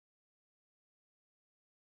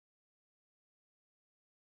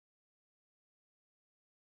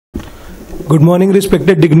Good morning,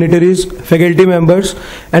 respected dignitaries, faculty members,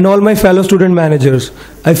 and all my fellow student managers.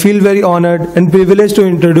 I feel very honored and privileged to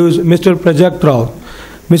introduce Mr. Prajakt Raut.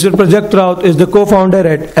 Mr. Prajakt Raut is the co-founder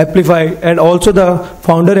at Applyifi and also the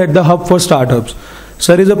founder at the Hub for Startups.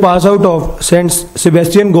 Sir is a pass out of St.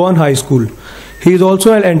 Sebastian Gowan High School. He is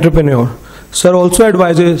also an entrepreneur. Sir also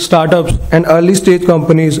advises startups and early stage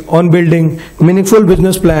companies on building meaningful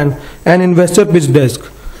business plan and investor pitch desk.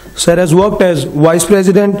 Sir has worked as Vice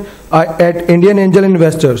President at Indian Angel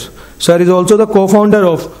Investors. Sir is also the co-founder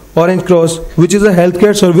of Orange Cross, which is a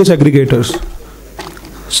healthcare service aggregator.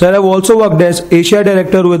 Sir have also worked as Asia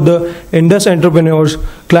Director with the Indus Entrepreneurs,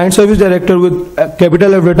 Client Service Director with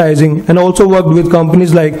Capital Advertising, and also worked with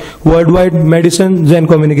companies like Worldwide Medicine, Zen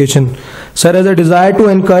Communication. Sir has a desire to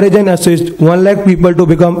encourage and assist 1 lakh people to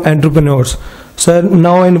become entrepreneurs. Sir,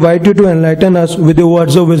 now I invite you to enlighten us with your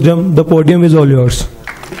words of wisdom. The podium is all yours.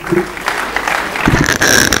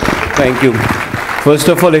 Thank you. First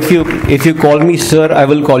of all, if you call me sir, I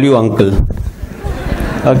will call you uncle.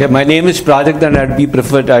 Okay, my name is Prajakt, and I'd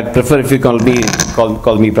prefer if you call me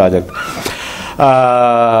Prajakt.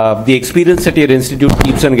 The experience at your institute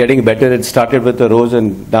keeps on getting better. It started with a rose,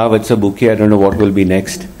 and now it's a bouquet. I don't know what will be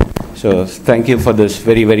next. So thank you for this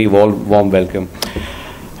very, very warm welcome.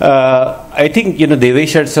 I think,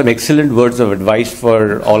 Devesh had some excellent words of advice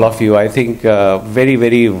for all of you. I think very,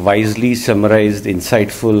 very wisely summarized,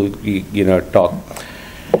 insightful, talk.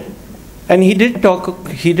 And he did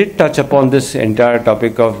touch upon this entire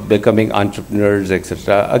topic of becoming entrepreneurs,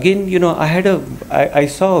 etc. Again, I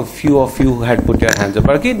saw a few of you who had put your hands up.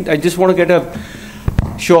 But again, I just want to get a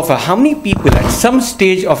show of how many people at some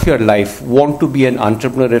stage of your life want to be an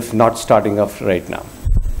entrepreneur if not starting off right now.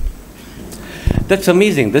 That's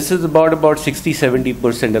amazing. This is about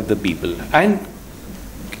 60-70% of the people. And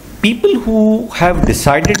people who have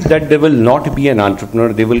decided that they will not be an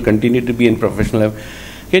entrepreneur, they will continue to be in professional life.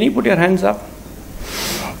 Can you put your hands up?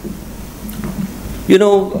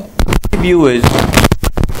 My view is,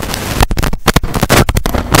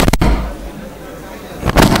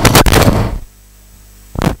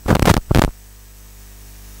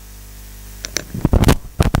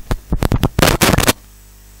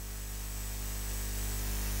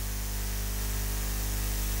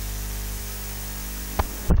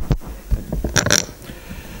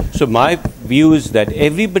 so my view is that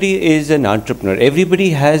everybody is an entrepreneur. Everybody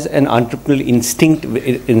has an entrepreneurial instinct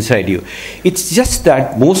inside you. It's just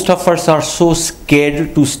that most of us are so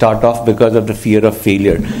scared to start off because of the fear of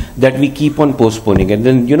failure that we keep on postponing. And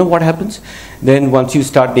then you know what happens? Then once you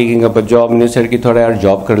start taking up a job and you say, thoda yaar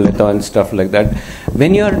job kar leta and stuff like that.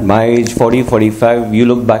 When you're my age, 40, 45, you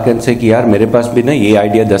look back and say, कि यार मेरे पास भी ना ये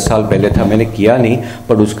idea 10 साल पहले था, मैंने किया नहीं,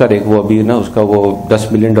 पर उसका वो अभी ना उसका वो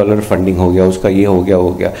 $10 million funding हो गया, उसका ये हो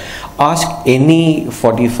गया. Ask any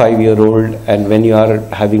 45-year-old, and when you are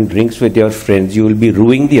having drinks with your friends, you will be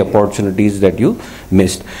ruining the opportunities that you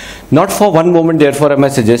missed. Not for one moment, therefore, am I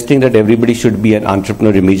suggesting that everybody should be an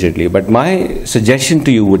entrepreneur immediately. But my suggestion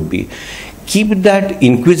to you would be, keep that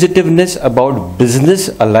inquisitiveness about business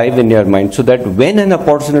alive in your mind so that when an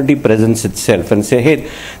opportunity presents itself and say, hey,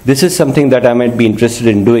 this is something that I might be interested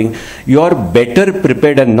in doing, you are better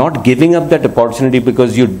prepared and not giving up that opportunity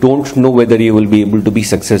because you don't know whether you will be able to be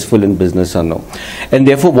successful in business or no. And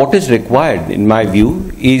therefore, what is required, in my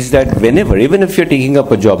view, is that whenever, even if you're taking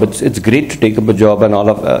up a job, it's great to take up a job and all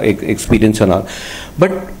of experience and all.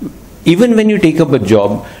 But even when you take up a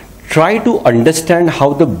job, try to understand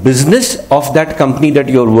how the business of that company that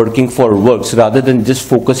you're working for works rather than just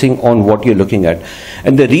focusing on what you're looking at.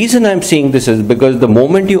 And the reason I'm saying this is because the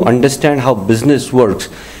moment you understand how business works,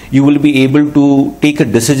 you will be able to take a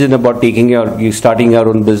decision about starting your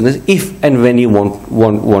own business if and when you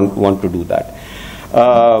want to do that.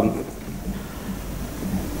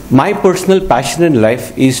 My personal passion in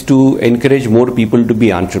life is to encourage more people to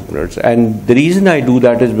be entrepreneurs, and the reason I do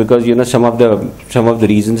that is because some of the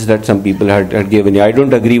reasons that some people had given you. I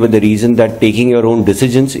don't agree with the reason that taking your own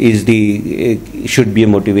decisions should be a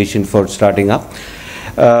motivation for starting up.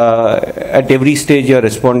 At every stage you're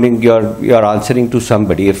responding, you're answering to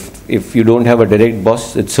somebody. If you don't have a direct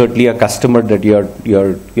boss, it's certainly a customer that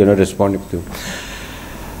you're responding to.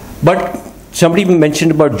 But somebody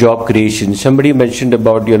mentioned about job creation. Somebody mentioned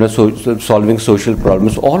about solving social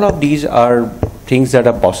problems. All of these are things that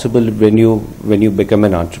are possible when you become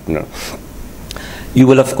an entrepreneur. You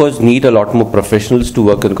will of course need a lot more professionals to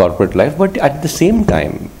work in corporate life, but at the same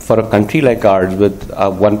time, for a country like ours with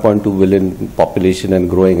a 1.2 billion population and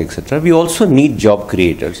growing, etc., we also need job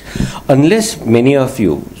creators. Unless many of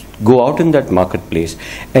you go out in that marketplace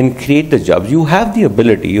and create the jobs. You have the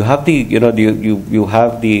ability, you have the, you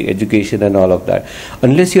have the education and all of that.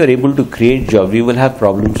 Unless you are able to create jobs, you will have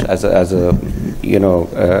problems as a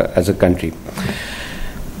country.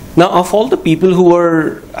 Now, of all the people who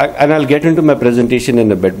were, and I'll get into my presentation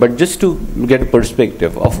in a bit, but just to get a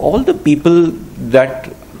perspective, of all the people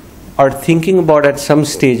that are thinking about at some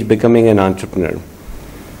stage becoming an entrepreneur,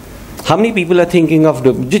 how many people are thinking of,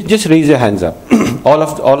 just raise your hands up. all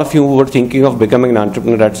of you who were thinking of becoming an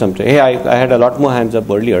entrepreneur at some stage. Hey, I had a lot more hands up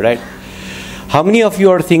earlier, right? How many of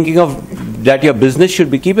you are thinking of that your business should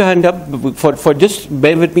be, keep your hand up for just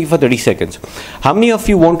bear with me for 30 seconds. How many of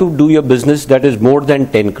you want to do your business that is more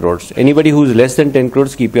than 10 crores? Anybody who's less than 10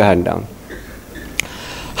 crores, keep your hand down.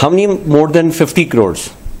 How many more than 50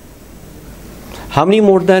 crores? How many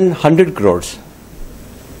more than 100 crores?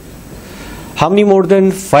 How many more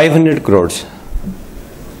than 500 crores?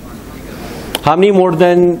 How many more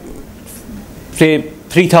than, say,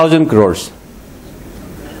 3,000 crores?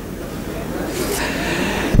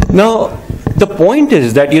 Now, the point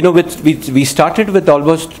is that, we started with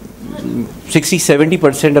almost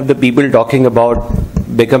 60-70% of the people talking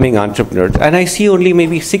about becoming entrepreneurs, and I see only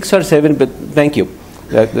maybe 6 or 7, but thank you.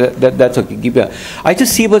 That's okay. Keep it. I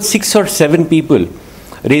just see about 6 or 7 people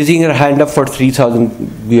raising their hand up for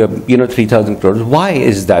 3,000 crores. Why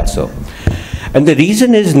is that so? And the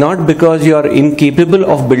reason is not because you are incapable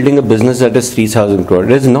of building a business that is 3,000 crores.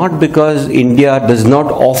 It is not because India does not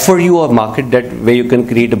offer you a market where you can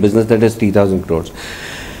create a business that is 3,000 crores.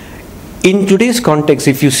 In today's context,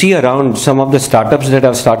 if you see around, some of the startups that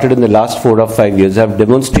have started in the last 4 or 5 years have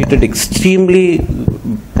demonstrated extremely,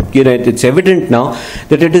 it's evident now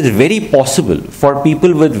that it is very possible for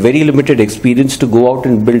people with very limited experience to go out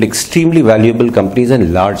and build extremely valuable companies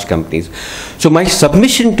and large companies. So my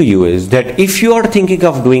submission to you is that if you are thinking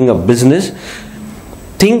of doing a business,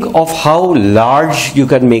 think of how large you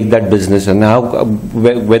can make that business and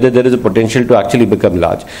whether there is a potential to actually become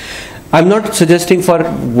large. I'm not suggesting for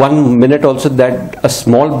 1 minute also that a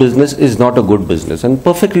small business is not a good business, and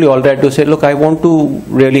perfectly all right to say, look, I want to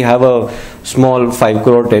really have a small 5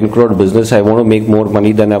 crore, 10 crore business. I want to make more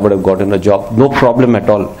money than I would have got in a job. No problem at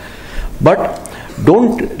all. But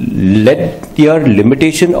don't let your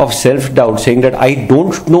limitation of self-doubt saying that I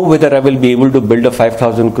don't know whether I will be able to build a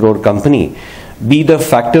 5,000 crore company be the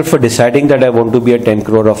factor for deciding that I want to be a 10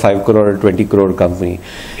 crore or 5 crore or 20 crore company.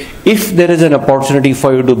 If there is an opportunity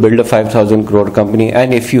for you to build a 5,000 crore company,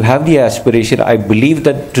 and if you have the aspiration, I believe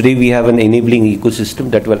that today we have an enabling ecosystem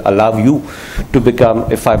that will allow you to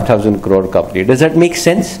become a 5,000 crore company. Does that make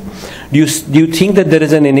sense? Do you think that there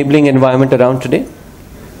is an enabling environment around today?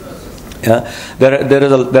 Yeah. There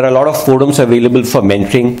are a lot of forums available for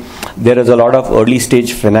mentoring. There is a lot of early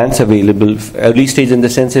stage finance available. Early stage in the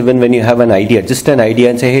sense, even when you have an idea, just an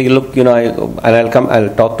idea, and say, hey, look, I'll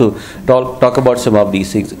talk about some of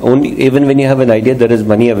these things. Even when you have an idea, there is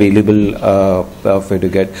money available for you to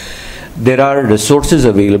get. There are resources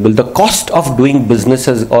available. The cost of doing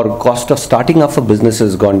businesses or cost of starting up a business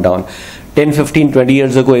has gone down. 10, 15, 20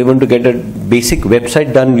 years ago, even to get a basic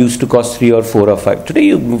website done used to cost 3 or 4 or 5.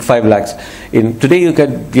 Today, 5 lakhs. Today, you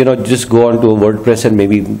can, just go on to a WordPress and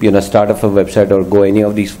maybe, start up a website or go any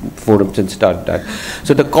of these forums and start that.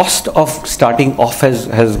 So the cost of starting off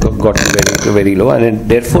has gotten very, very low, and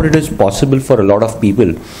therefore it is possible for a lot of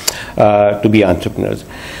people to be entrepreneurs.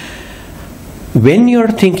 When you're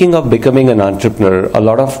thinking of becoming an entrepreneur, a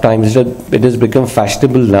lot of times it has become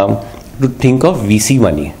fashionable now to think of VC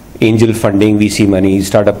money. Angel funding, VC money,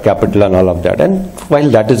 startup capital and all of that. And while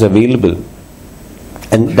that is available,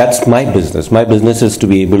 and that's my business is to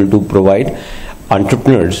be able to provide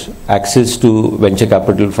entrepreneurs access to venture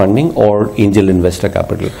capital funding or angel investor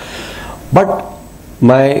capital. But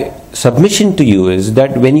my submission to you is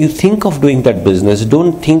that when you think of doing that business,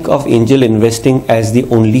 don't think of angel investing as the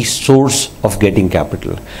only source of getting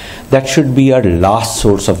capital. That should be our last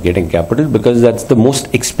source of getting capital, because that's the most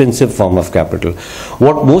expensive form of capital.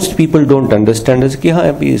 What most people don't understand is कि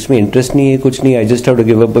हाँ इसमें interest नहीं है कुछ नहीं, I just have to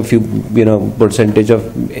give up a few percentage of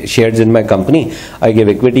shares in my company. I give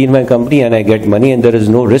equity in my company and I get money and there is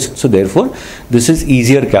no risk. So therefore, this is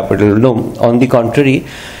easier capital. No, on the contrary.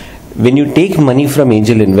 When you take money from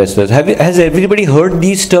angel investors, has everybody heard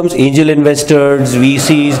these terms, angel investors,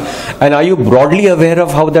 VCs, and are you broadly aware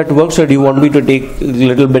of how that works, or do you want me to take a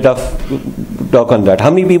little bit of talk on that? How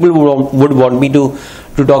many people would want me to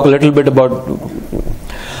talk a little bit about?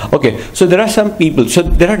 Okay, so there are some people, so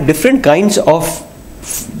there are different kinds of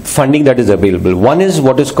funding that is available. One is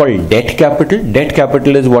what is called debt capital. Debt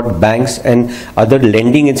capital is what banks and other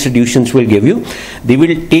lending institutions will give you. They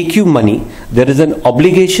will take you money. There is an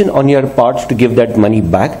obligation on your part to give that money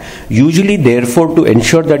back. Usually, therefore, to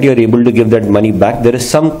ensure that you are able to give that money back, there is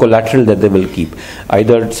some collateral that they will keep,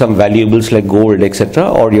 either some valuables like gold, etc.,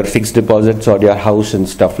 or your fixed deposits or your house and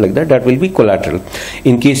stuff like that. That will be collateral.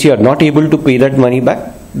 In case you are not able to pay that money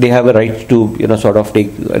back, they have a right to, sort of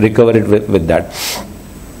recover it with that.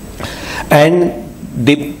 And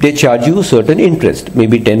they charge you certain interest,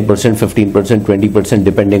 maybe 10%, 15%, 20%,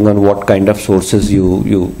 depending on what kind of sources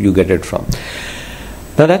you get it from.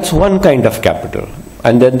 Now that's one kind of capital.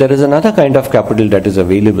 And then there is another kind of capital that is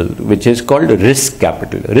available, which is called risk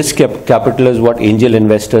capital. Risk capital is what angel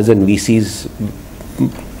investors and VCs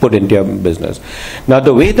put into your business. Now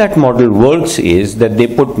the way that model works is that they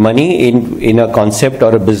put money in a concept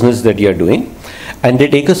or a business that you're doing, and they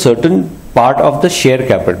take a certain part of the share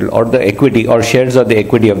capital or the equity, or shares or the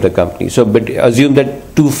equity of the company. So but assume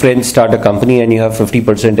that two friends start a company and you have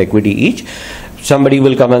 50% equity each. Somebody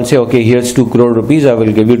will come and say, okay, here's 2 crore rupees, I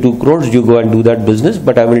will give you 2 crores, you go and do that business,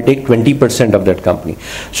 but I will take 20% of that company.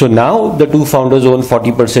 So now the two founders own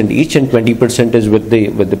 40% each and 20% is with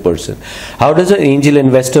the person. How does an angel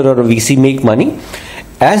investor or a VC make money?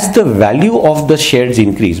 As the value of the shares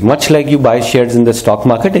increase, much like you buy shares in the stock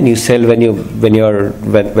market and you sell when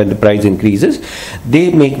the price increases,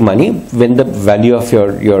 they make money when the value of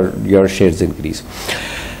your shares increase.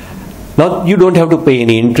 Now you don't have to pay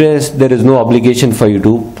any interest, there is no obligation for you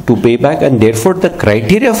to pay back, and therefore the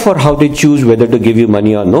criteria for how they choose whether to give you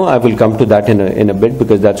money or no, I will come to that in a bit,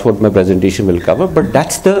 because that's what my presentation will cover. But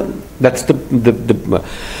that's the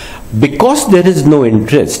because there is no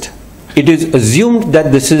interest, it is assumed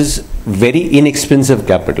that this is very inexpensive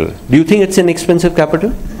capital. Do you think it's inexpensive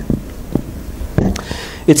capital?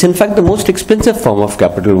 It's in fact the most expensive form of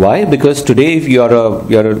capital. Why? Because today, if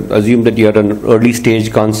assume that you're an early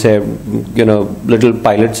stage concept, little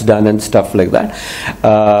pilots done and stuff like that.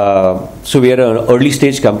 So we are an early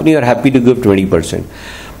stage company, you're happy to give 20%.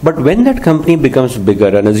 But when that company becomes bigger,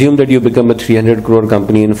 and assume that you become a 300 crore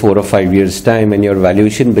company in 4 or 5 years time, and your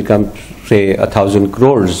valuation becomes, say, 1,000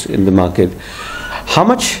 crores in the market, how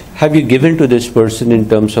much have you given to this person in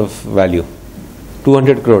terms of value?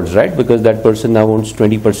 200 crores, right? Because that person now owns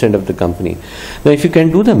 20% of the company. Now, if you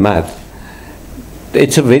can do the math,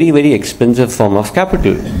 it's a very, very expensive form of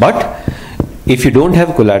capital. But if you don't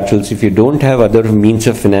have collaterals, if you don't have other means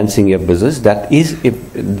of financing your business, that is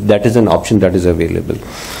an option that is available.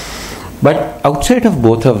 But outside of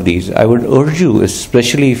both of these, I would urge you,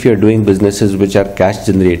 especially if you're doing businesses which are cash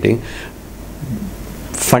generating,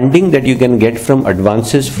 funding that you can get from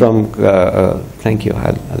advances from, thank you,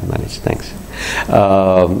 I'll manage, thanks.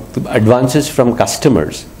 Advances from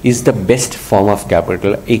customers is the best form of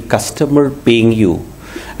capital. A customer paying you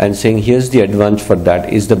and saying, here's the advance for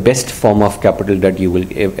that, is the best form of capital that you will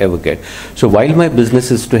ever get. So while my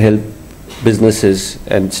business is to help businesses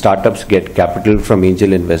and startups get capital from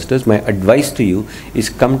angel investors, my advice to you is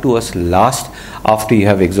come to us last after you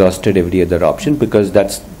have exhausted every other option, because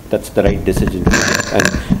that's the right decision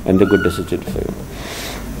and the good decision for you.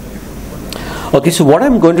 Okay, so what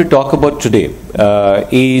I'm going to talk about today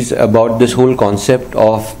is about this whole concept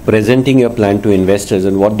of presenting your plan to investors,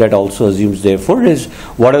 and what that also assumes therefore is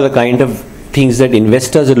what are the kind of things that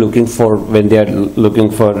investors are looking for when they are looking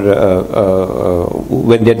for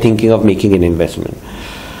when they're thinking of making an investment.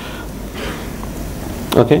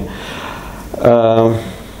 Okay.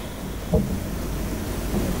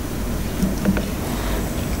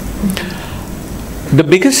 The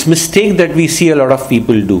biggest mistake that we see a lot of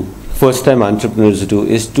people do, first-time entrepreneurs do,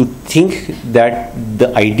 is to think that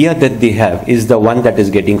the idea that they have is the one that is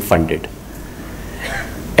getting funded.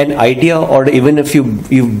 An idea, or even if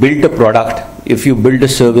you've built a product, if you build a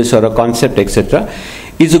service or a concept, etc.,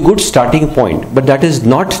 is a good starting point, but that is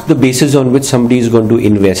not the basis on which somebody is going to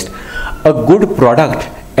invest. A good product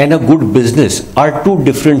and a good business are two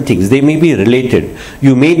different things. They may be related.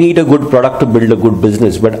 You may need a good product to build a good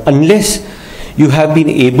business, but unless you have been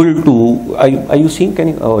able to, are you seeing,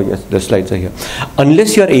 oh yes, the slides are here.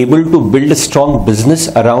 Unless you are able to build a strong business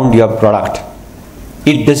around your product,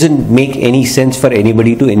 it doesn't make any sense for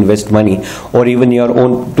anybody to invest money, or even your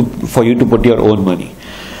own, for you to put your own money.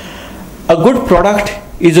 A good product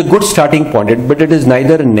is a good starting point, but it is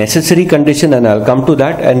neither a necessary condition, and I'll come to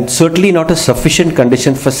that, and certainly not a sufficient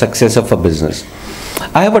condition for success of a business.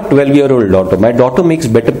 I have a 12-year-old daughter. My daughter makes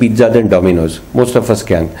better pizza than Domino's. Most of us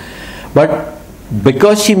can. But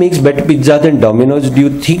because she makes better pizza than Domino's, do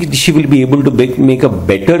you think she will be able to make a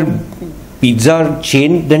better pizza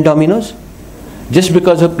chain than Domino's? Just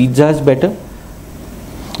because her pizza is better?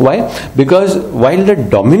 Why? Because while the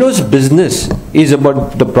Domino's business is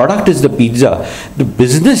about, the product is the pizza, the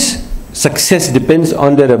business success depends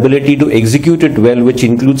on their ability to execute it well, which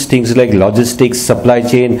includes things like logistics, supply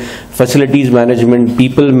chain, facilities management,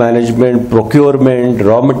 people management, procurement,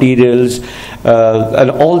 raw materials,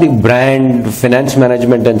 and all the brand, finance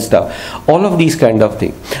management and stuff. All of these kind of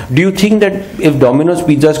things. Do you think that if Domino's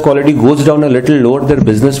Pizza's quality goes down a little lower, their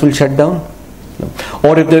business will shut down? No.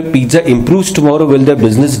 Or if the pizza improves tomorrow, will their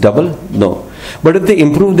business double? No. But if they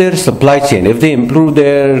improve their supply chain, if they improve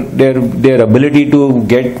their ability to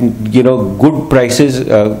get good prices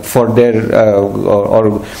for their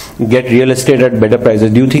or get real estate at better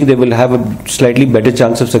prices, do you think they will have a slightly better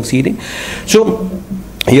chance of succeeding? So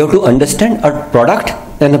you have to understand a product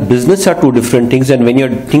and a business are two different things, and when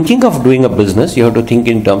you're thinking of doing a business, you have to think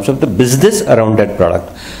in terms of the business around that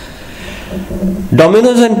product.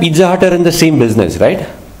 Domino's and Pizza Hut are in the same business, right?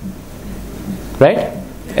 Right?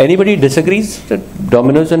 Anybody disagrees that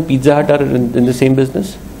Domino's and Pizza Hut are in the same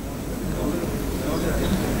business?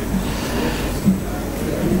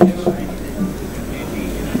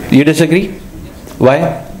 You disagree?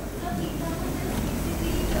 Why?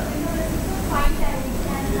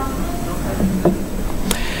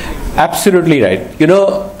 Absolutely right.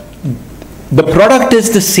 The product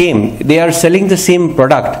is the same. They are selling the same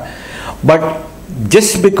product. But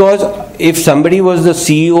just because if somebody was the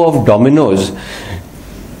CEO of Domino's,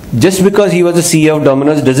 just because he was the CEO of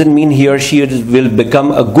Domino's doesn't mean he or she will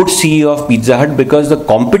become a good CEO of Pizza Hut, because the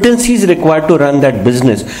competencies required to run that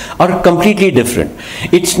business are completely different.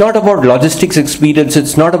 It's not about logistics experience,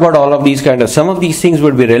 it's not about all of these kind of, some of these things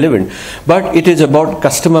would be relevant, but it is about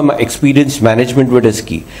customer experience management which is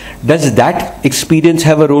key. Does that experience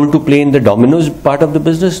have a role to play in the Domino's part of the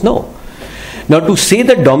business? No. Now, to say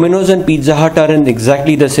that Domino's and Pizza Hut are in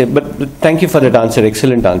exactly the same, but thank you for that answer,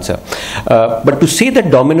 excellent answer. But to say that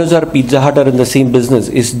Domino's or Pizza Hut are in the same business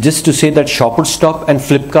is just to say that Shoppers Stop and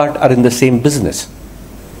Flipkart are in the same business.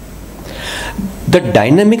 The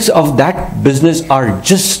dynamics of that business are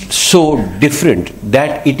just so different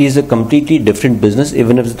that it is a completely different business,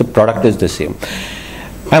 even if the product is the same.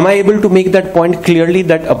 Am I able to make that point clearly,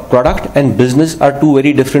 that a product and business are two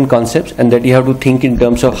very different concepts, and that you have to think in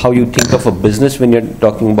terms of how you think of a business when you're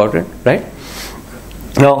talking about it, right?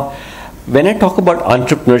 Now, when I talk about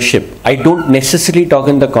entrepreneurship, I don't necessarily talk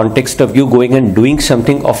in the context of you going and doing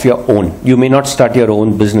something of your own. You may not start your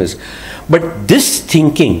own business. But this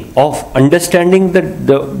thinking of understanding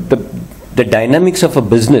the dynamics of a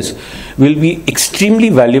business will be extremely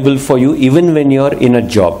valuable for you even when you're in a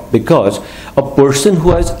job, because a person who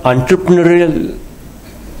has entrepreneurial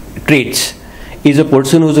traits is a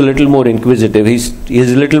person who's a little more inquisitive. He's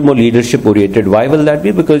a little more leadership oriented. Why will that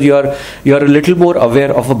be? Because you're a little more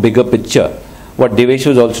aware of a bigger picture. What Devesh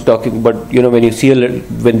was also talking about, when you see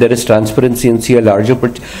when there is transparency and see a larger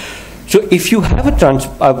picture. So if you have an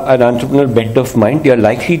entrepreneurial bent of mind, you're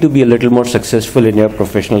likely to be a little more successful in your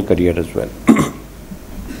professional career as well.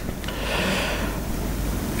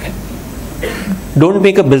 Don't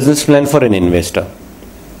make a business plan for an investor.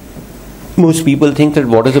 Most people think that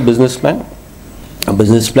what is a business plan? A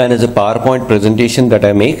business plan is a PowerPoint presentation that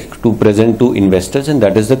I make to present to investors, and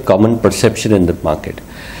that is the common perception in the market.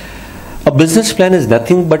 A business plan is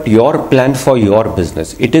nothing but your plan for your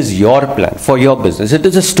business. It is your plan for your business. It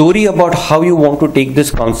is a story about how you want to take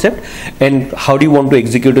this concept and how do you want to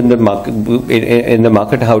execute in the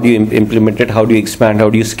market, how do you implement it, how do you expand,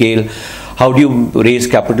 how do you scale, how do you raise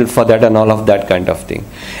capital for that, and all of that kind of thing.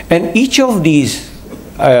 And each of these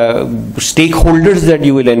stakeholders that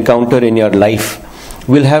you will encounter in your life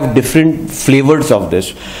will have different flavors of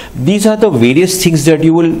this. These are the various things that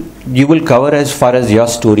you will cover as far as your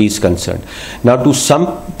story is concerned. Now, to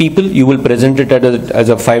some people you will present it as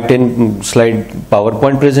a 5-10 slide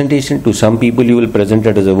PowerPoint presentation. To some people you will present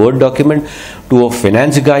it as a Word document. To a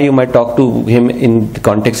finance guy, you might talk to him in the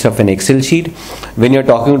context of an Excel sheet. When you're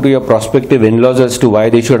talking to your prospective in-laws as to why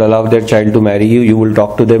they should allow their child to marry you, you will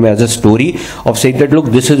talk to them as a story of saying that, look,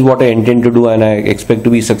 this is what I intend to do and I expect to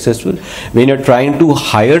be successful. When you're trying to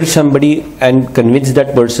hire somebody and convince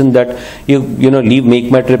that person that leave, make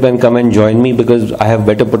my trip and come and join me because I have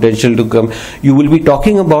better potential to come, you will be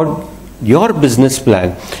talking about your business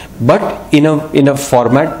plan, but in a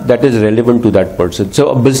format that is relevant to that person. So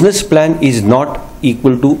a business plan is not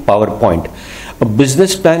equal to PowerPoint. A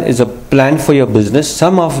business plan is a plan for your business.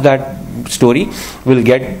 Some of that story will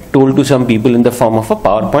get told to some people in the form of a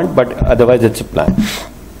PowerPoint, but otherwise it's a plan.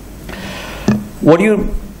 What do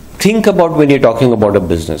you think about when you're talking about a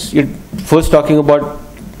business? You're first talking about,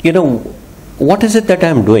 what is it that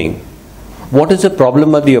I'm doing? what is the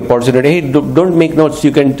problem or the opportunity? Hey, don't make notes.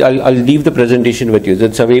 You can. I'll leave the presentation with you.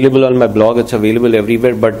 It's available on my blog. It's available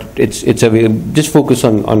everywhere. But it's available. Just focus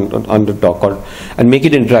on the talk and make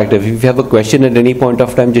it interactive. If you have a question at any point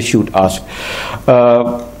of time, just shoot, ask.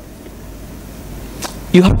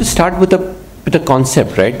 You have to start with a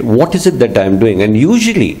concept, right? What is it that I'm doing? And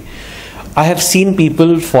usually, I have seen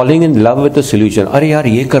people falling in love with a solution. Arey yaar,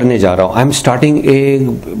 ye karne ja raha hu. I'm starting a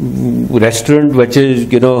restaurant which is,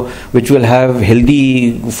 which will have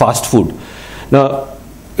healthy fast food. Now,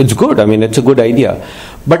 it's good. I mean, it's a good idea.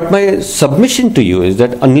 But my submission to you is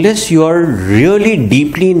that unless you are really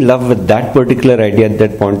deeply in love with that particular idea at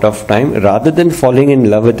that point of time, rather than falling in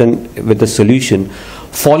love with a solution,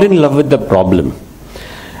 fall in love with the problem.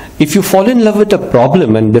 If you fall in love with a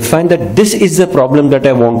problem and define that this is the problem that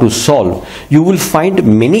I want to solve, you will find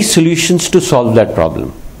many solutions to solve that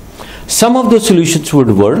problem. Some of those solutions would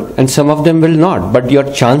work and some of them will not, but your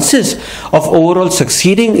chances of overall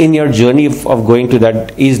succeeding in your journey of going to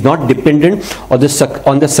that is not dependent on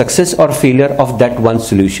the success or failure of that one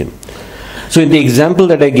solution. So in the example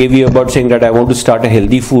that I gave you about saying that I want to start a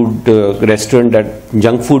healthy food restaurant, that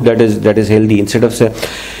junk food that is healthy, instead of saying,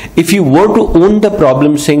 if you were to own the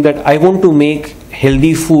problem saying that I want to make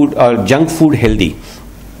healthy food or junk food healthy,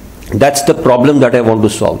 that's the problem that I want to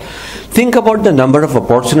solve. Think about the number of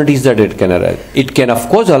opportunities that it can arise. It can, of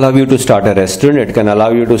course, allow you to start a restaurant. It can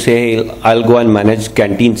allow you to say, hey, I'll go and manage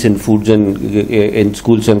canteens in foods and in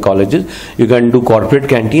schools and colleges. You can do corporate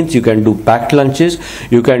canteens. You can do packed lunches.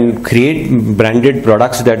 You can create branded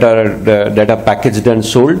products that are packaged and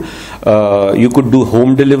sold. You could do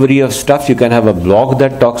home delivery of stuff. You can have a blog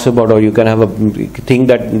that talks about, or you can have a thing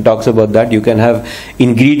that talks about that. You can have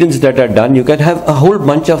ingredients that are done. You can have a whole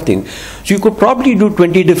bunch of things. So you could probably do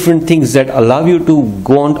 20 different things that allow you to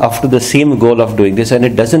go on after the same goal of doing this, and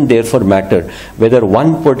it doesn't therefore matter whether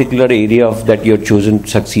one particular area of that you're chosen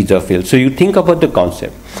succeeds or fails. So you think about the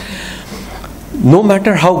concept. No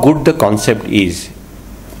matter how good the concept is,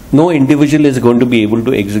 no individual is going to be able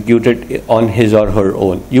to execute it on his or her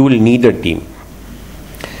own. You will need a team.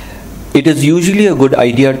 It is usually a good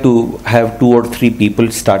idea to have 2 or 3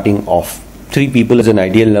 people starting off. 3 people is an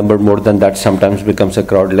ideal number. More than that sometimes becomes a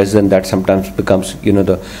crowd. Less than that sometimes becomes,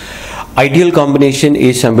 the ideal combination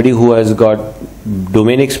is somebody who has got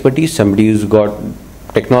domain expertise, somebody who's got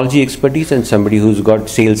technology expertise, and somebody who's got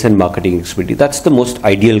sales and marketing expertise. That's the most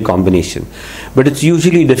ideal combination. But it's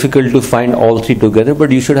usually difficult to find all 3 together,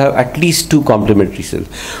 but you should have at least 2 complementary skills.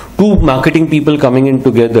 2 marketing people coming in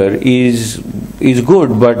together is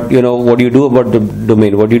good, but what do you do about the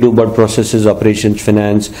domain? What do you do about processes, operations,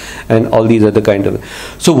 finance, and all these other kind of.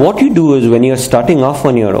 So what you do is, when you're starting off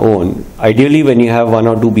on your own, ideally when you have 1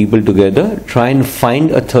 or 2 people together, try and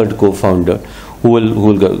find a third co-founder who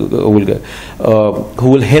will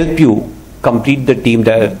help you complete the team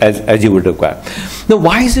that as you would require. Now,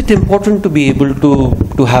 why is it important to be able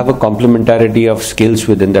to have a complementarity of skills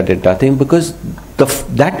within that entire thing? Because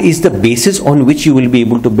that is the basis on which you will be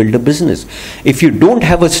able to build a business. If you don't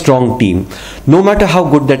have a strong team, no matter how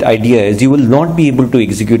good that idea is, you will not be able to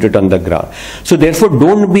execute it on the ground. So therefore,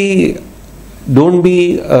 don't be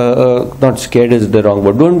not scared is the wrong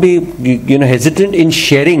word. Don't be hesitant in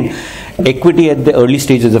sharing equity at the early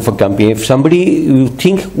stages of a company. If somebody you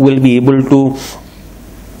think will be able to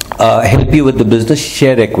help you with the business,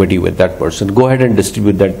 share equity with that person. Go ahead and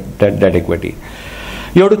distribute that equity.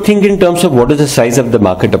 You have to think in terms of what is the size of the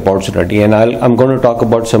market opportunity, and I'm going to talk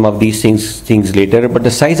about some of these things later. But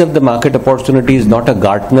the size of the market opportunity is not a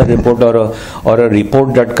Gartner report or a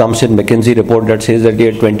report that comes in McKinsey report that says that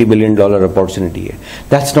you have $20 billion opportunity.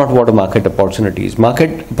 That's not what a market opportunity is.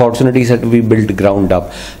 Market opportunities have to be built ground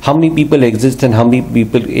up. How many people exist, and how many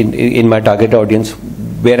people in my target audience?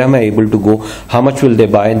 Where am I able to go? How much will they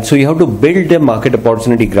buy? And so you have to build a market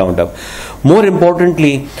opportunity ground up. More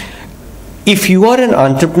importantly, if you are an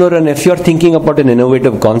entrepreneur and if you are thinking about an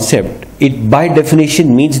innovative concept, it by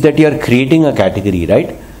definition means that you are creating a category,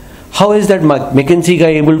 right? How is that McKinsey guy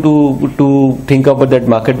able to think about that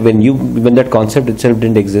market when that concept itself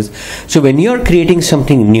didn't exist? So when you are creating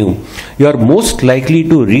something new, you are most likely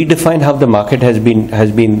to redefine how the market has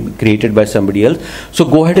been created by somebody else. So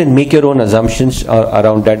go ahead and make your own assumptions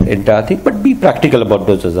around that entire thing, but be practical about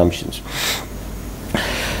those assumptions.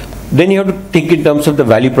 Then you have to think in terms of the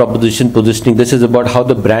value proposition positioning. This is about how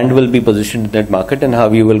the brand will be positioned in that market and how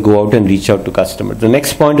you will go out and reach out to customers. The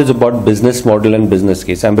next point is about business model and business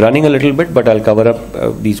case. I'm running a little bit, but I'll cover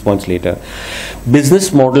up these points later.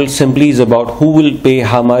 Business model simply is about who will pay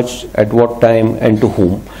how much, at what time, and to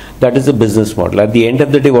whom. That is the business model. At the end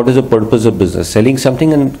of the day, what is the purpose of business? Selling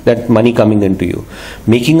something and that money coming into you.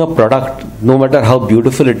 Making a product, no matter how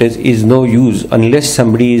beautiful it is no use unless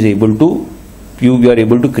somebody is able to, you are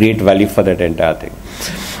able to create value for that entire thing.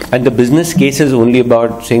 And the business case is only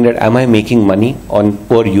about saying that am I making money on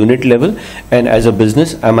per unit level, and as a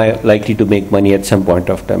business am I likely to make money at some point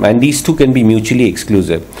of time. And these two can be mutually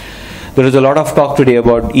exclusive. There is a lot of talk today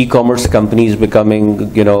about e-commerce companies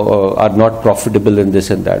becoming, are not profitable in this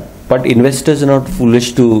and that. But investors are not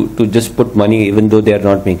foolish to just put money even though they are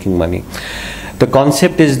not making money. The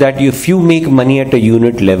concept is that if you make money at a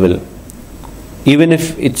unit level, even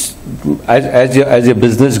if it's as your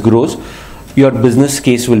business grows, your business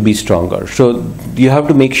case will be stronger. So you have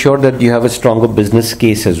to make sure that you have a stronger business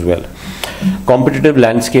case as well. Competitive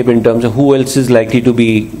landscape in terms of who else is likely to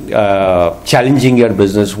be challenging your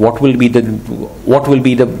business. What are the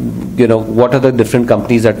different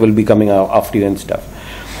companies that will be coming after you and stuff.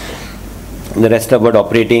 And the rest about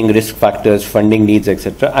operating, risk factors, funding needs,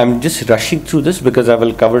 etc. I'm just rushing through this because I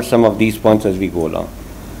will cover some of these points as we go along.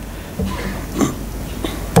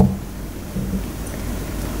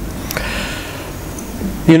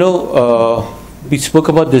 We spoke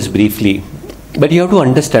about this briefly, but you have to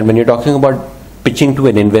understand when you're talking about pitching to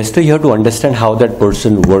an investor, you have to understand how that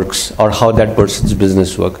person works or how that person's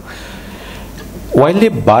business works. While they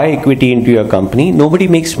buy equity into your company, nobody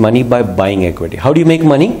makes money by buying equity. How do you make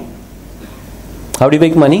money? How do you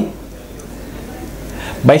make money?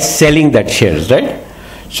 By selling that shares, right?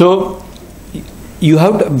 So you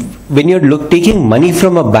have to, when you're taking money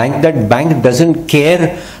from a bank, that bank doesn't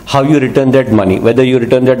care how you return that money, whether you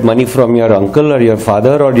return that money from your uncle or your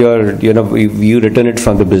father or you return it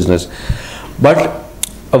from the business. But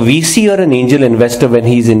a VC or an angel investor, when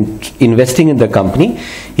he's investing in the company,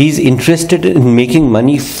 he's interested in making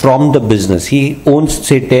money from the business. He owns,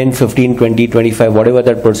 say, 10, 15, 20, 25, whatever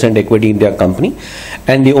that % equity in their company.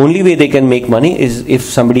 And the only way they can make money is if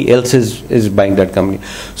somebody else is buying that company.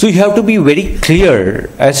 So you have to be very clear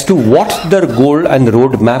as to what the goal and the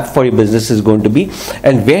roadmap for your business is going to be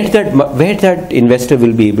and where that investor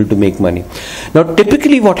will be able to make money. Now,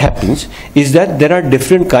 typically what happens is that there are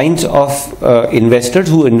different kinds of investors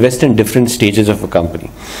who invest in different stages of a company.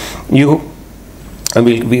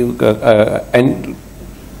 And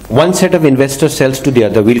one set of investors sells to the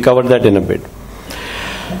other. We'll cover that in a bit.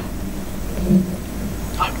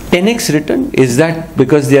 10x return, is that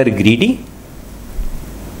because they are greedy?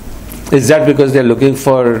 Is that because they're looking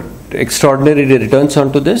for extraordinary returns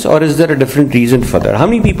onto this, or is there a different reason for that? How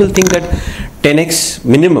many people think that 10x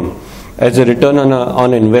minimum as a return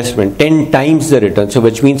on investment, 10 times the return, so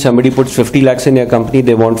which means somebody puts 50 lakhs in your company,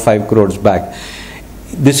 they want 5 crores back.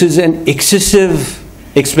 This is an excessive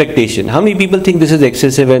expectation. How many people think this is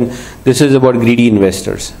excessive and this is about greedy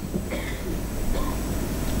investors?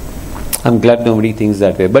 I'm glad nobody thinks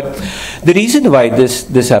that way. But the reason why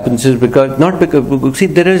this happens is because, see,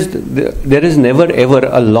 there is never ever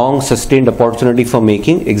a long sustained opportunity for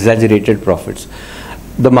making exaggerated profits.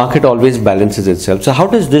 The market always balances itself. So how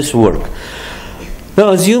does this work? Now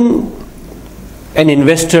assume an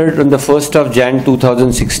investor on the 1st of Jan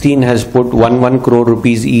 2016 has put 1 crore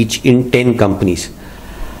rupees each in 10 companies.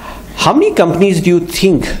 How many companies do you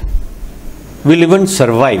think will even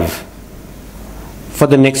survive for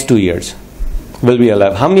the next 2 years? Will be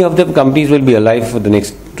alive? How many of them companies will be alive for the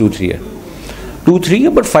next 2-3 years? 2-3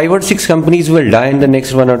 years, but 5 or 6 companies will die in the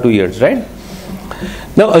next 1 or 2 years, right?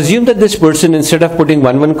 Now assume that this person, instead of putting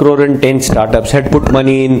 1 crore in 10 startups, had put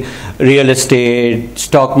money in real estate,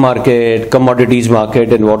 stock market, commodities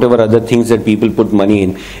market, and whatever other things that people put money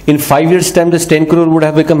in. In 5 years' time, this 10 crore would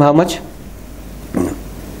have become how much?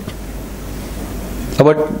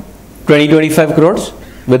 About 20-25 crores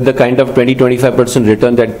with the kind of 20-25%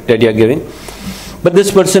 return that you are giving. But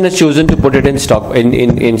this person has chosen to put it in stock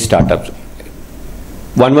in startups.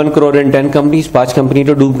 1 crore in 10 companies, 5 companies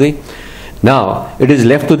to doob gayi. Now it is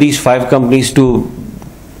left to these 5 companies to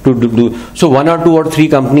do. So 1 or 2 or 3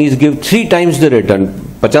 companies give 3 times the return.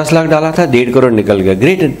 50 lakh dala tha, 1.5 crore nikal gaya.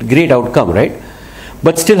 Great outcome, right?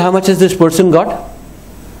 But still, how much has this person got?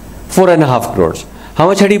 4.5 crores. How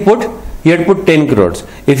much had he put? He had put 10 crores.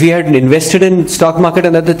 If he had invested in stock market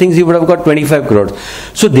and other things, he would have got 25 crores.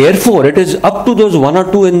 So therefore, it is up to those 1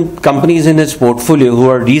 or 2 companies in his portfolio who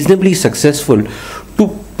are reasonably successful to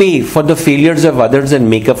pay for the failures of others and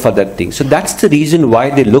make up for that thing. So that's the reason why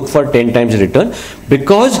they look for 10 times return,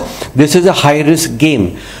 because this is a high risk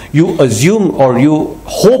game. You assume or you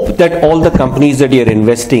hope that all the companies that you're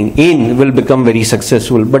investing in will become very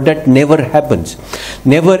successful, but that never happens.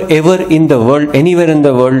 Never ever in the world, anywhere in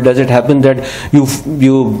the world, does it happen that you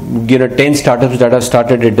know 10 startups that are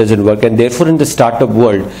started, it doesn't work. And therefore in the startup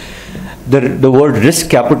world, the word risk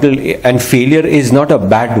capital and failure is not a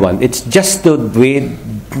bad one. It's just the way,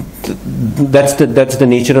 that's the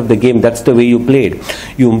nature of the game. That's the way you play it.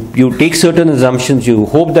 You take certain assumptions, you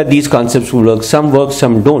hope that these concepts will work. Some work,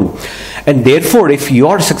 some don't. And therefore, if you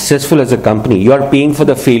are successful as a company, you are paying for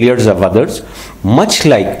the failures of others, much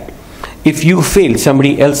like if you fail,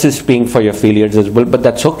 somebody else is paying for your failures as well, but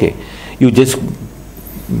that's okay. You just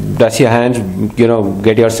dust your hands, you know,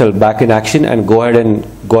 get yourself back in action and go ahead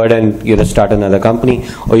and you know, start another company,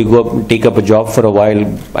 or you go take up a job for a while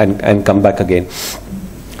and come back again.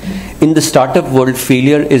 In the startup world,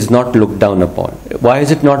 failure is not looked down upon. Why is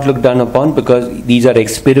it not looked down upon? Because these are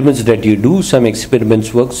experiments that you do. Some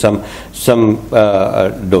experiments work, some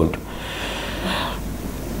don't.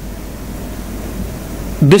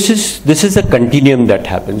 This is a continuum that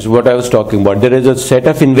happens, what I was talking about. There is a set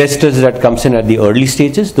of investors that comes in at the early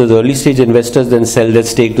stages. Those early stage investors then sell their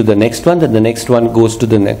stake to the next one, and the next one goes to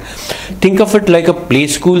the next. Think of it like a play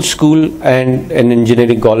school, and an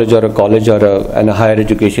engineering college, or a college, or a higher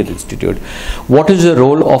education institute. What is the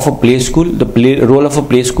role of a play school? The role of a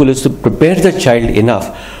play school is to prepare the child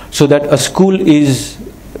enough so that a school is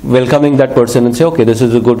welcoming that person and say, okay, this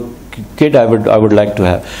is a good kid I would like to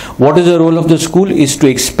have. What is the role of the school? Is to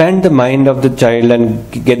expand the mind of the child and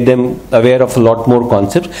get them aware of a lot more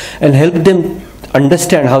concepts and help them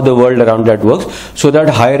understand how the world around that works, so that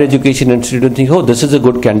higher education institute thinks, oh, this is a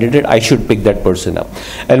good candidate, I should pick that person up.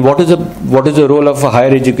 And what is the role of a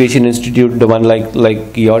higher education institute, the one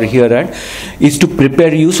like you're here at, is to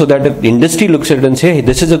prepare you so that the industry looks at it and say, hey,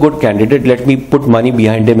 this is a good candidate, let me put money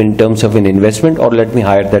behind him in terms of an investment, or let me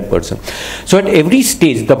hire that person. So at every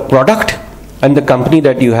stage, the product and the company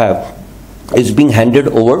that you have is being handed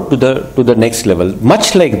over to the next level.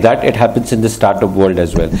 Much like that, it happens in the startup world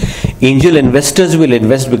as well. Angel investors will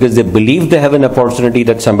invest because they believe they have an opportunity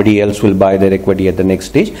that somebody else will buy their equity at the next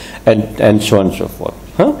stage, and so on and so forth.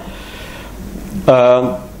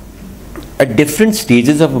 At different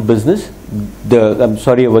stages of a business, I'm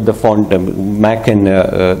sorry about the font, Mac and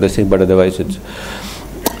the same, but otherwise it's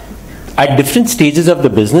at different stages of the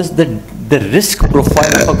business, the risk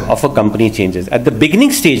profile of a company changes. At the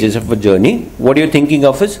beginning stages of a journey, what you're thinking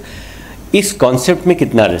of is concept में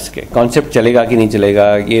कितना risk है, concept चलेगा कि नहीं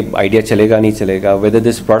चलेगा, ये idea चलेगा नहीं चलेगा, whether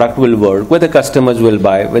this product will work, whether customers will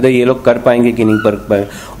buy, whether ये लोग कर पाएंगे कि नहीं कर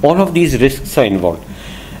पाएंगे. All of these risks are involved.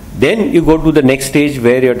 Then you go to the next stage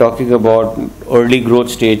where you're talking about early growth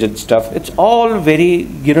stage and stuff. It's all very,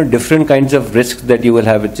 different kinds of risks that you will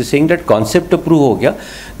have. It's just saying that concept approve ho gaya.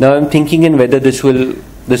 Now I'm thinking in whether this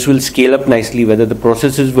will scale up nicely, whether the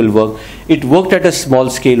processes will work. It worked at a small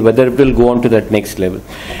scale, whether it will go on to that next level.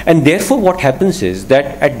 And therefore what happens is that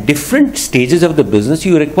at different stages of the business,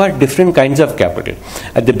 you require different kinds of capital.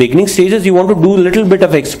 At the beginning stages, you want to do a little bit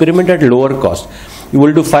of experiment at lower cost. You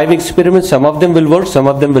will do 5 experiments, some of them will work, some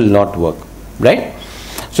of them will not work, right?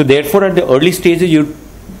 So therefore at the early stages,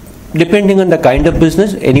 depending on the kind of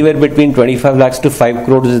business, anywhere between 25 lakhs to 5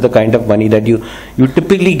 crores is the kind of money that you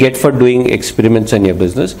typically get for doing experiments in your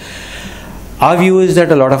business. Our view is that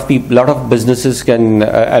a lot of businesses can,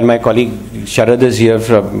 and my colleague Sharad is here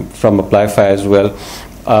from Applyifi as well.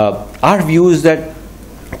 Our view is that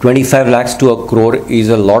 25 lakhs to a crore is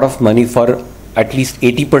a lot of money for at least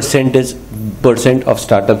 80% of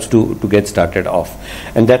startups to get started off,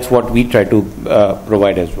 and that's what we try to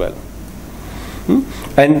provide as well.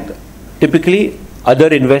 And typically other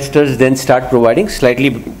investors then start providing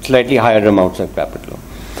slightly higher amounts of capital.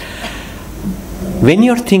 When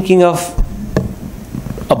you're thinking of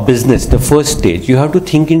a business, the first stage, you have to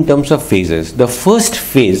think in terms of phases. The first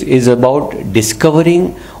phase is about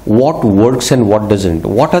discovering what works and what doesn't.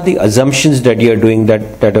 What are the assumptions that you're doing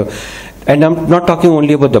and I'm not talking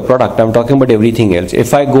only about the product, I'm talking about everything else.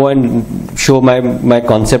 If I go and show my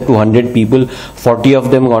concept to 100 people, 40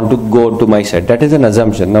 of them want to go to my site. That is an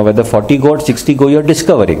assumption. Now whether 40 go or 60 go, you're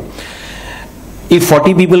discovering. If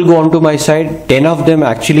 40 people go onto my site, 10 of them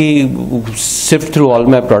actually sift through all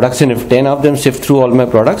my products, and if 10 of them sift through all my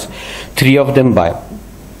products, 3 of them buy.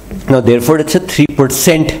 Now therefore it's a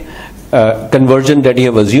 3% conversion that you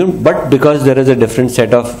have assumed, but because there is a different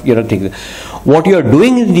set of things. What you are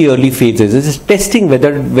doing in the early phases is testing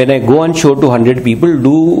whether when I go and show to 100 people,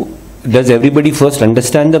 do does everybody first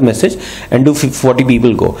understand the message, and do 40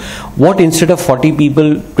 people go? What instead of 40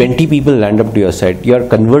 people, 20 people land up to your site? Your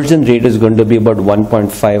conversion rate is going to be about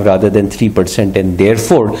 1.5 rather than 3%, and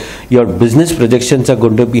therefore your business projections are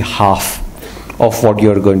going to be half of what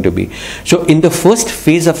you're going to be. So in the first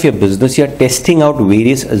phase of your business, you're testing out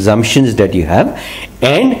various assumptions that you have,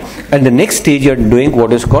 and at the next stage you're doing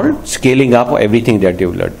what is called scaling up everything that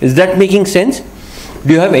you've learned. Is that making sense?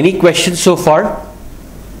 Do you have any questions so far?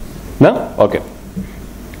 No? Okay.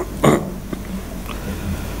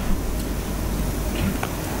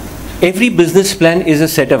 Every business plan is a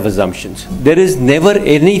set of assumptions. There is never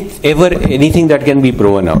ever anything that can be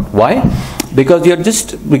proven out. Why? Because you're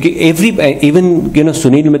just, even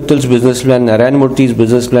Sunil Mittal's business plan, Narayan Murthy's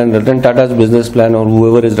business plan, Ratan Tata's business plan, or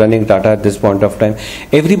whoever is running Tata at this point of time,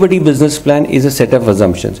 everybody's business plan is a set of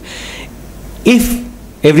assumptions. If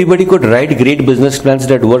everybody could write great business plans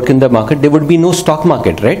that work in the market, there would be no stock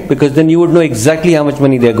market, right? Because then you would know exactly how much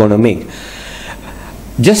money they're going to make.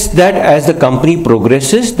 Just that as the company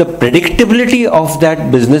progresses, the predictability of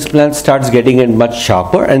that business plan starts getting much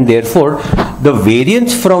sharper, and therefore the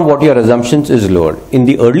variance from what your assumptions is lower. In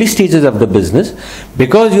the early stages of the business,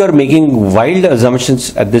 because you are making wild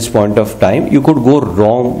assumptions at this point of time, you could go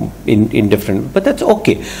wrong in different, but that's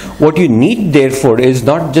okay. What you need therefore is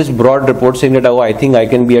not just broad reports saying that, oh, I think I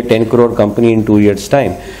can be a 10 crore company in 2 years'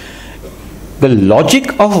 time. The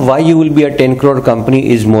logic of why you will be a 10 crore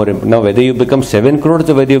company is more important. Now, whether you become 7 crores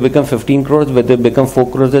or whether you become 15 crores, whether you become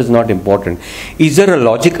 4 crores is not important. Is there a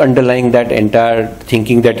logic underlying that entire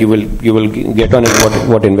thinking that you will get on is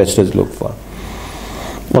what investors look for.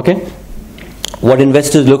 Okay? What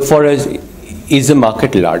investors look for is the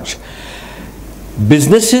market large.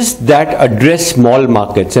 Businesses that address small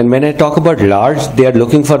markets, and when I talk about large, they are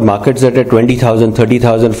looking for markets that are 20,000,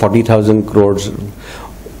 30,000, 40,000 crores.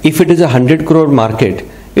 If it is a 100 crore market,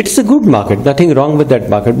 it's a good market, nothing wrong with that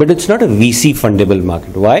market, but it's not a VC fundable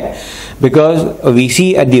market. Why? Because a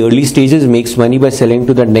VC at the early stages makes money by selling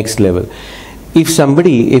to the next level.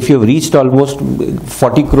 If you've reached almost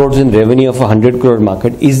 40 crores in revenue of a 100 crore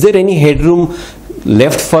market, is there any headroom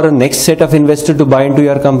left for a next set of investors to buy into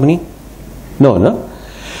your company? No.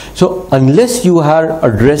 So unless you are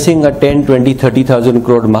addressing a 10, 20, 30,000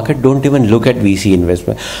 crore market, don't even look at VC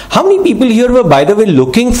investment. How many people here were, by the way,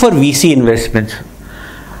 looking for VC investments?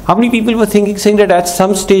 How many people were saying that at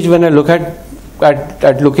some stage when I look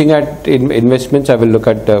at looking at investments, I will look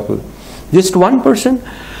at just one person?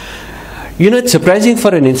 It's surprising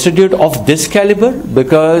for an institute of this caliber,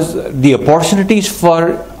 because the opportunities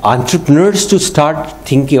for entrepreneurs to start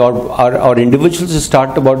thinking, or individuals to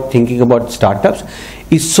start thinking about startups,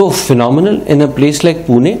 is so phenomenal in a place like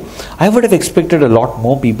Pune. I would have expected a lot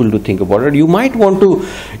more people to think about it. You might want to,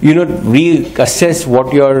 reassess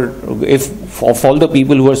if of all the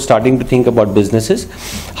people who are starting to think about businesses,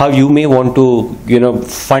 how you may want to,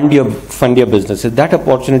 fund your businesses. That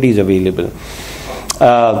opportunity is available.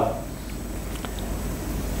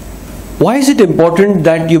 Why is it important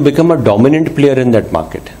that you become a dominant player in that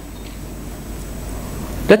market?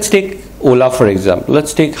 Let's take Ola for example.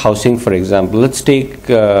 Let's take housing for example. Let's take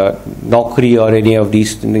Naukri or any of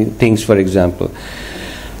these things for example.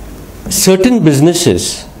 Certain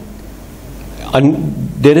businesses,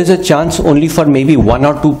 there is a chance only for maybe 1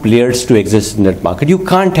 or 2 players to exist in that market. You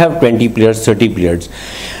can't have 20 players, 30 players.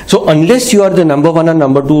 So unless you are the number 1 or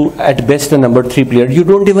number 2, at best the number 3 player, you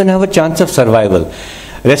don't even have a chance of survival.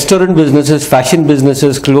 Restaurant businesses, fashion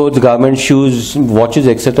businesses, clothes, garments, shoes, watches,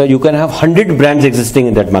 etc. You can have 100 brands existing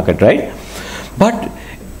in that market, right? But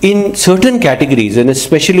in certain categories, and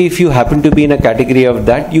especially if you happen to be in a category of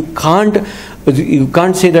that, you can't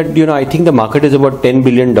say that, I think the market is about $10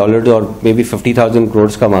 billion or maybe 50,000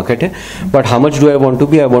 crores ka market hai, but how much do I want to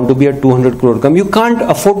be? I want to be a 200 crore company. You can't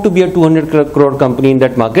afford to be a 200 crore company in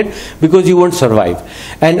that market, because you won't survive.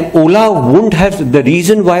 And Ola won't have, the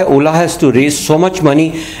reason why Ola has to raise so much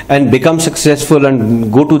money and become successful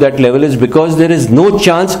and go to that level is because there is no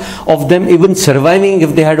chance of them even surviving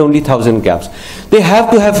if they had only 1,000 cabs. They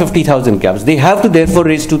have to have 50,000 cabs. They have to therefore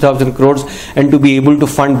raise 2,000 crores and to be able to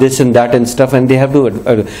fund this and that and stuff. And they have to,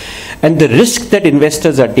 and the risk that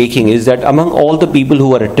investors are taking is that among all the people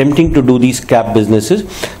who are attempting to do these cab businesses,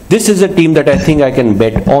 this is a team that I think I can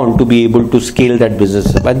bet on to be able to scale that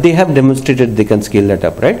business up. And they have demonstrated they can scale that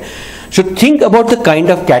up, right? So think about the kind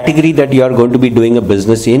of category that you are going to be doing a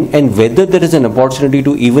business in, and whether there is an opportunity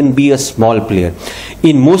to even be a small player.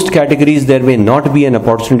 In most categories, there may not be an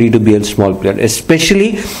opportunity to be a small player,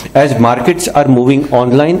 especially as markets are moving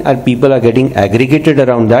online and people are getting aggregated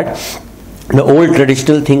around that. the old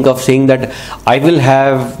traditional think of saying that I will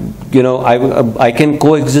have, I can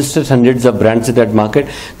coexist with hundreds of brands in that market,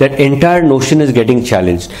 that entire notion is getting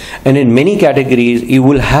challenged. And in many categories, you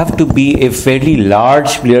will have to be a fairly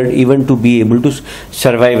large player even to be able to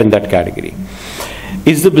survive in that category.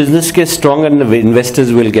 Is the business case strong and the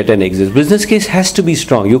investors will get an exit? Business case has to be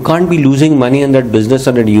strong. You can't be losing money in that business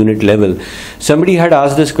on a unit level. Somebody had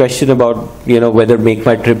asked this question about, whether Make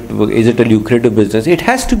My Trip, is it a lucrative business? It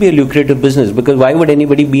has to be a lucrative business, because why would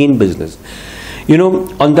anybody be in business?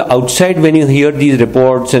 On the outside, when you hear these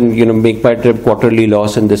reports and, Make My Trip quarterly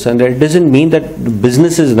loss and this and that, it doesn't mean that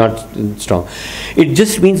business is not strong. It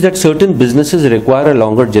just means that certain businesses require a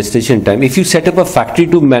longer gestation time. If you set up a factory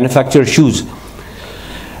to manufacture shoes,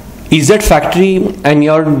 is that factory and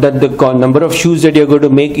the number of shoes that you're going to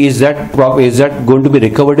make, is that going to be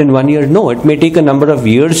recovered in 1 year? No, it may take a number of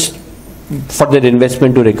years for that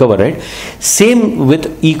investment to recover, right? Same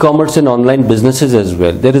with e-commerce and online businesses as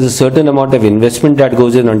well. There is a certain amount of investment that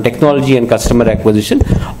goes in on technology and customer acquisition.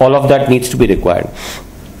 All of that needs to be required.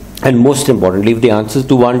 And most importantly, if the answer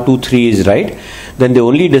to 1, 2, 3 is right, then the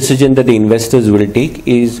only decision that the investors will take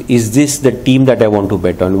is this the team that I want to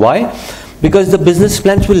bet on? Why? Because the business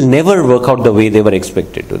plans will never work out the way they were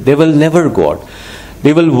expected to. They will never go out.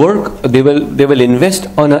 They will invest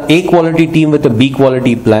on an A quality team with a B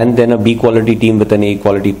quality plan, then a B quality team with an A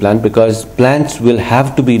quality plan, because plans will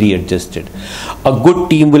have to be readjusted. A good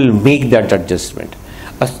team will make that adjustment.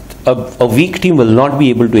 A weak team will not be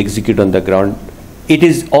able to execute on the ground. It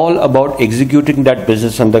is all about executing that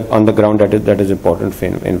business on the ground that is important for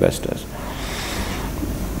investors.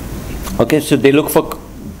 Okay, so they look for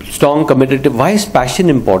strong, competitive. Why is passion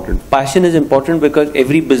important? Passion is important because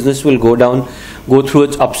every business will go through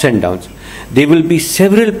its ups and downs. There will be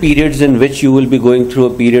several periods in which you will be going through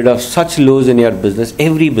a period of such lows in your business,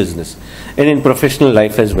 every business, and in professional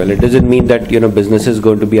life as well. It doesn't mean that business is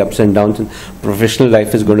going to be ups and downs and professional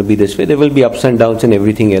life is going to be this way. There will be ups and downs in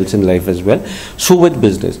everything else in life as well. So with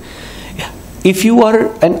business, if you are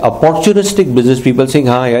an opportunistic business, people saying,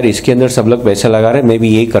 हाँ यार इसके अंदर सब लोग पैसा लगा रहे हैं, मैं भी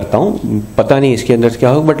यही करता हूँ, पता नहीं इसके अंदर क्या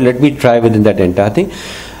होगा, but let me try within that entire thing.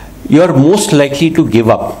 You are most likely to give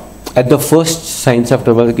up at the first signs of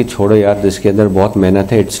trouble कि छोड़ो यार इसके अंदर बहुत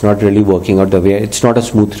मेहनत है, it's not really working out the way, it's not a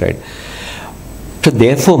smooth ride. So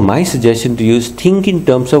therefore, my suggestion to you is think in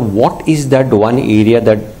terms of what is that one area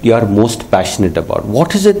that you are most passionate about.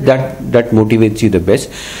 What is it that motivates you the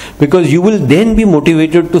best? Because you will then be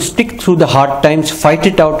motivated to stick through the hard times, fight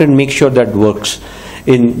it out and make sure that works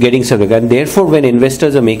in getting something. And therefore, when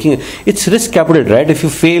investors are making, it's risk capital, right? If you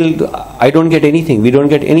fail, I don't get anything. We don't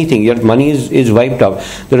get anything. Your money is wiped out.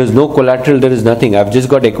 There is no collateral. There is nothing. I've just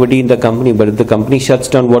got equity in the company, but if the company shuts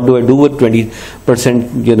down, what do I do with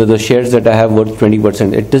 20%? The shares that I have worth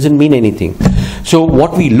 20%. It doesn't mean anything. So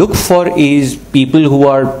what we look for is people who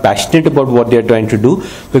are passionate about what they are trying to do,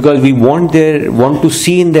 because we want to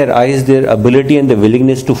see in their eyes their ability and the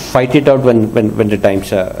willingness to fight it out when the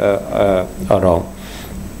times are wrong.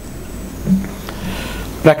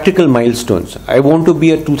 Practical milestones. I want to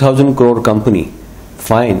be a 2,000 crore company.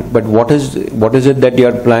 Fine, but what is it that you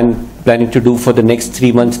are planning to do for the next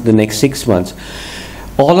 3 months, the next 6 months?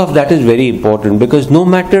 All of that is very important, because no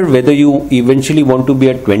matter whether you eventually want to be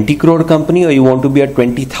a 20 crore company or you want to be a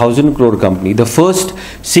 20,000 crore company, the first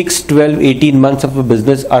 6, 12, 18 months of a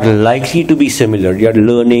business are likely to be similar. Your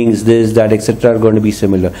learnings, this, that, etc. are going to be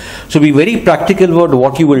similar. So be very practical about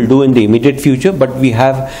what you will do in the immediate future, but you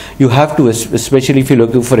have to, especially if you're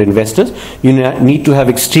looking for investors, you need to have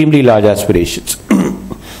extremely large aspirations.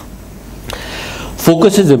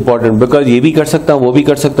 Focus is important, because ये भी कर सकता हूँ, वो भी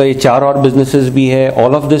कर सकता हूँ, ये 4 और businesses भी है.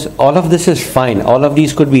 All of this is fine. All of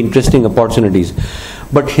these could be interesting opportunities.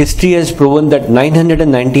 But history has proven that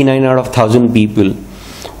 999 out of 1,000 people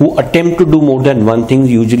who attempt to do more than one thing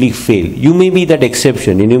usually fail. You may be that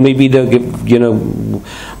exception, and you may be the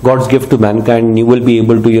God's gift to mankind, and you will be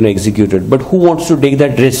able to execute it. But who wants to take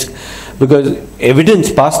that risk? Because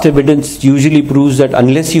past evidence usually proves that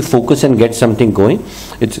unless you focus and get something going,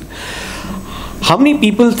 it's. How many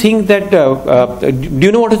people think that, do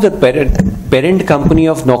you know what is the parent company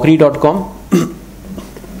of Naukri.com?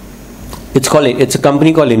 It's a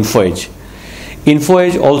company called InfoEdge.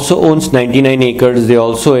 InfoEdge also owns 99 acres. They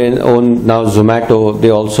also own now Zomato. They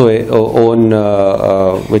also own,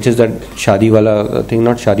 which is that Shadi wala thing,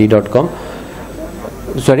 not Shadi.com.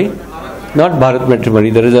 Sorry? Not Bharat Matrimony.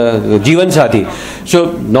 There is a Jeevan Sathi. So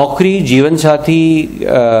Naukri, Jeevan Sathi,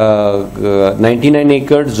 99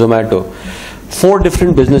 acres, Zomato. 4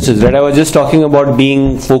 different businesses, right? I was just talking about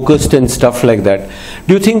being focused and stuff like that.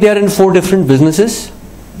 Do you think they are in 4 different businesses?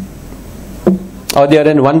 Or they are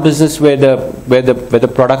in one business where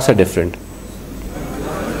the products are different?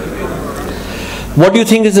 What do you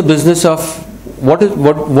think is the business of,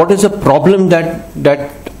 what is a problem that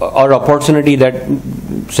or opportunity that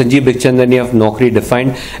Sanjeev Bikhchandani of Naukri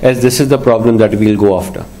defined as this is the problem that we'll go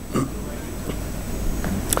after?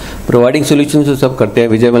 Providing solutions to सब करते हैं.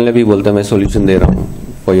 विजय मल्ल भी बोलता है मैं solution दे रहा हूँ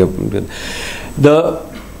for your. The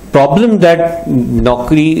problem that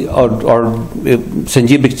Naukri or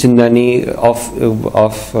Sanjeev Bikhchandani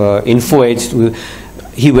of Info Edge,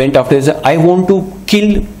 he went after is, I want to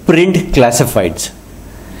kill print classifieds.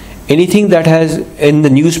 Anything that has in the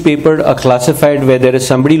newspaper a classified where there is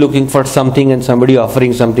somebody looking for something and somebody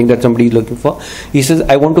offering something that somebody is looking for, he says,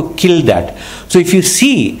 I want to kill that. So if you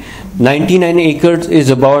see, 99 acres is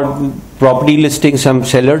about property listing, some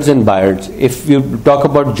sellers and buyers. If you talk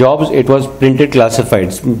about jobs, it was printed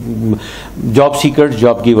classifieds, job seekers,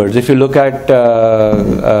 job givers. If you look at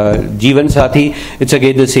Jeevan Sathi, it's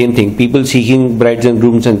again the same thing, people seeking brides and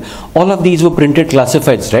grooms, and all of these were printed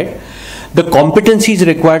classifieds, right? The competencies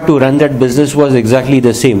required to run that business was exactly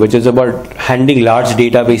the same, which is about handling large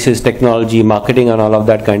databases, technology, marketing, and all of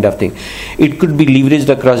that kind of thing. It could be leveraged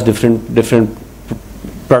across different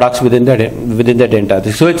products within that entire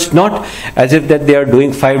thing. So it's not as if that they are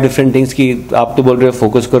doing 5 different things. Ki aap to bol rahe ho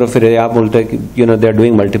focus karo, fir aap bolte hai ki, they are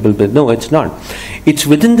doing multiple business. No, it's not. It's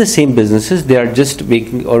within the same businesses. They are just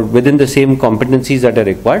making, or within the same competencies that are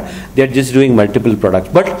required. They are just doing multiple products.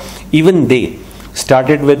 But even they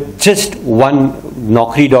started with just one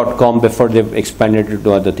Naukri.com before they've expanded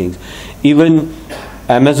to other things. Even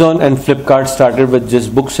Amazon and Flipkart started with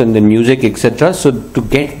just books and then music, etc. So to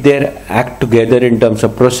get their act together in terms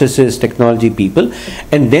of processes, technology, people,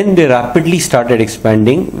 and then they rapidly started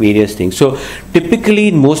expanding various things. So typically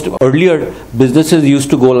in most earlier businesses used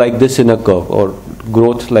to go like this in a curve, or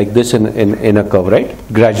growth like this in a curve, right?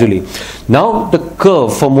 Gradually. Now the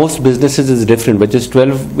curve for most businesses is different, but just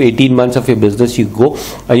 12-18 months of your business you go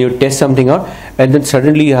and you test something out, and then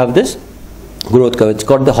suddenly you have this growth curve. It's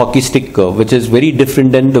called the hockey stick curve, which is very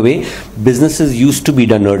different than the way businesses used to be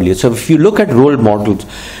done earlier. So if you look at role models,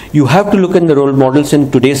 you have to look at the role models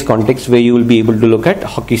in today's context, where you will be able to look at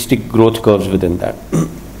hockey stick growth curves within that.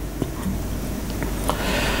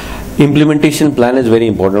 Implementation plan is very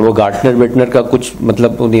important. वो Gartner का कुछ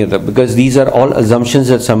मतलब नहीं होता, because these are all assumptions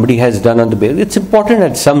that somebody has done on the basis. It's important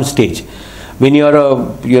at some stage. When you are a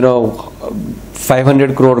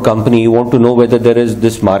 500 crore company, you want to know whether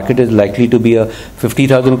this market is likely to be a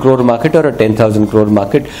 50,000 crore market or a 10,000 crore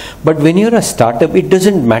market. But when you're a startup, it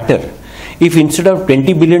doesn't matter. If instead of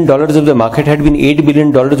 $20 billion of the market had been $8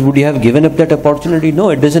 billion, would you have given up that opportunity? No,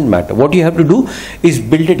 it doesn't matter. What you have to do is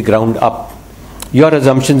build it ground up. Your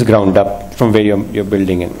assumptions ground up from where you're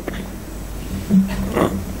building in.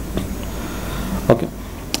 Okay.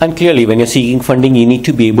 And clearly, when you're seeking funding, you need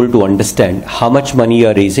to be able to understand how much money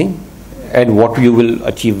you're raising and what you will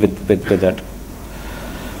achieve with that.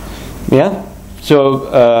 Yeah.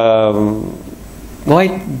 So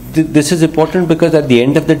why this is important? Because at the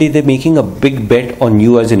end of the day, they're making a big bet on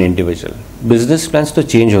you as an individual. Business plans to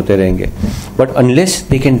change hote rahenge, but unless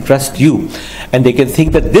they can trust you and they can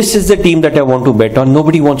think that this is the team that I want to bet on,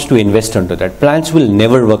 nobody wants to invest onto that. Plans will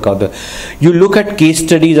never work out. You look at case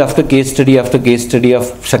studies after case study after case study of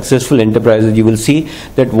successful enterprises, you will see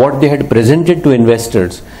that what they had presented to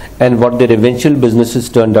investors and what their eventual businesses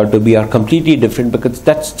turned out to be are completely different, because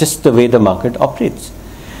that's just the way the market operates.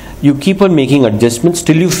 You keep on making adjustments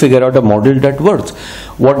till you figure out a model that works.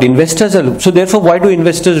 What investors are, so therefore, why do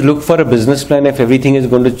investors look for a business plan if everything is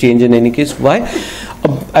going to change in any case? Why?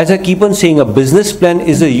 As I keep on saying, a business plan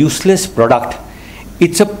is a useless product.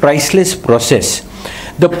 It's a priceless process.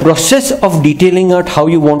 The process of detailing out how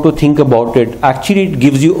you want to think about it, actually it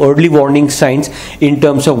gives you early warning signs in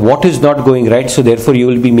terms of what is not going right, so therefore you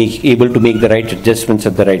will be able to make the right adjustments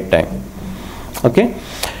at the right time. Okay?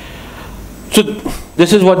 So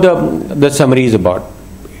this is what the summary is about.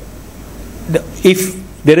 If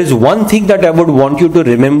there is one thing that I would want you to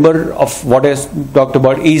remember of what I talked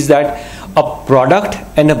about, is that a product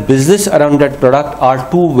and a business around that product are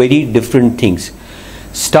two very different things.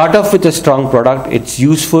 Start off with a strong product, it's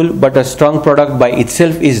useful, but a strong product by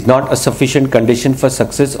itself is not a sufficient condition for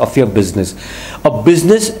success of your business. A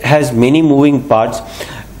business has many moving parts.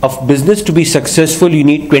 Of business to be successful, you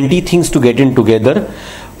need 20 things to get in together.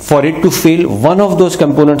 For it to fail, one of those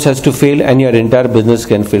components has to fail and your entire business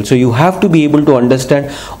can fail. So you have to be able to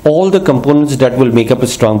understand all the components that will make up a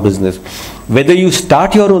strong business. Whether you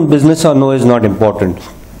start your own business or no is not important.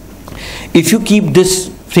 If you keep this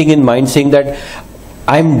thing in mind, saying that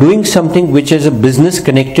I'm doing something which is a business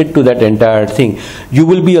connected to that entire thing, you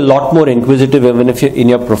will be a lot more inquisitive. Even if you're in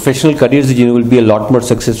your professional careers, you will be a lot more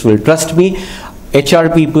successful. Trust me, HR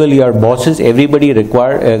people, your bosses, everybody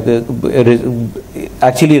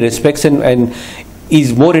actually respects and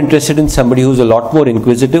is more interested in somebody who's a lot more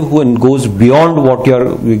inquisitive, who goes beyond what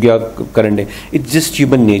your current day. It's just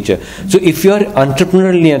human nature. So if you're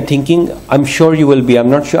entrepreneurially thinking, I'm sure you will be. I'm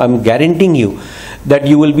not sure. I'm guaranteeing you that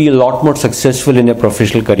you will be a lot more successful in your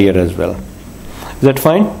professional career as well. Is that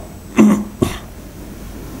fine?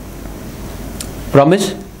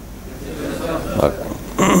 Promise? Okay.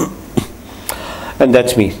 And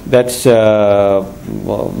that's me. That's there's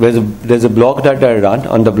a blog that I run.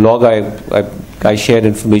 On the blog, I share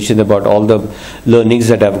information about all the learnings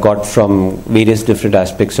that I've got from various different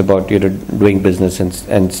aspects about doing business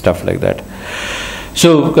and stuff like that.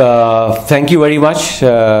 So thank you very much.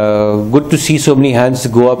 Good to see so many hands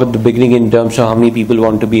go up at the beginning in terms of how many people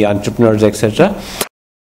want to be entrepreneurs, etc.